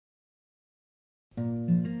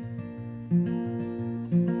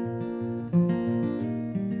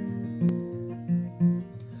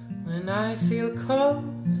I feel cold,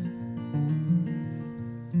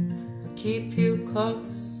 I'll keep you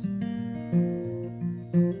close.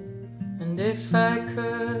 And if I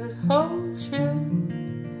could hold you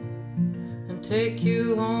and take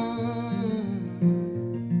you home,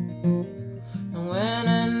 and when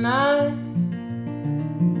at night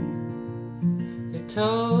your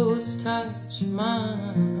toes touch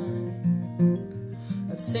mine,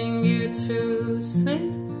 I'd sing you to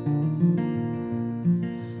sleep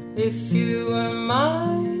if you were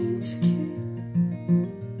mine to keep.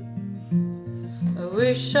 I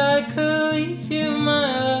wish I could leave you, my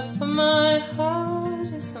love, but my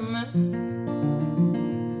heart is a mess.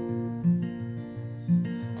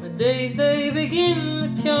 My days, they begin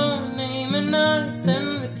with your name, and nights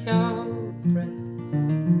end with your breath.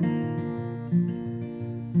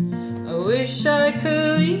 I wish I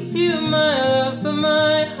could leave you, my love, but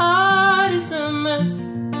my heart is a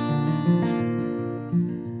mess.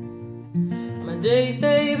 My days,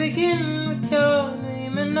 they begin with your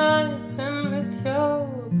name, and nights end with your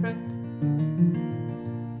breath.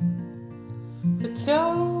 With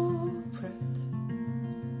your breath.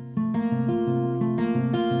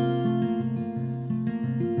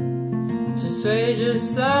 Just wait,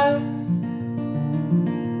 just like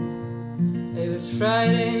it was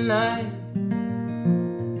Friday night,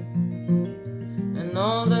 and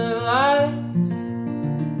all the lights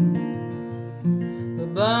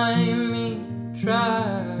were buying me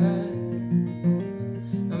dry,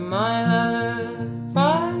 and my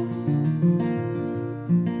lullaby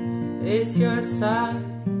is your side,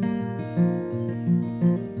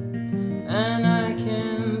 and I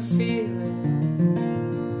can feel it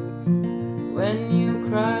when you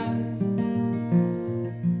cry.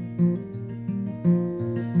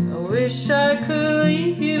 I wish I could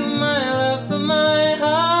leave you, my love, but my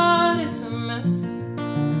heart is a mess.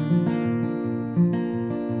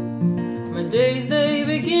 My days, they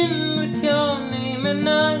begin with your name, and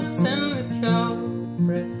nights end with your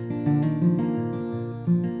breath.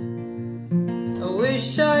 I wish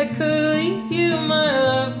I could leave you, my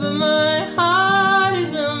love, but my heart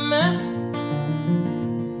is a mess.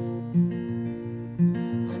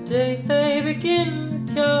 My days, they begin with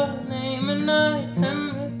your name, and nights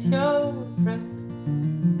end with your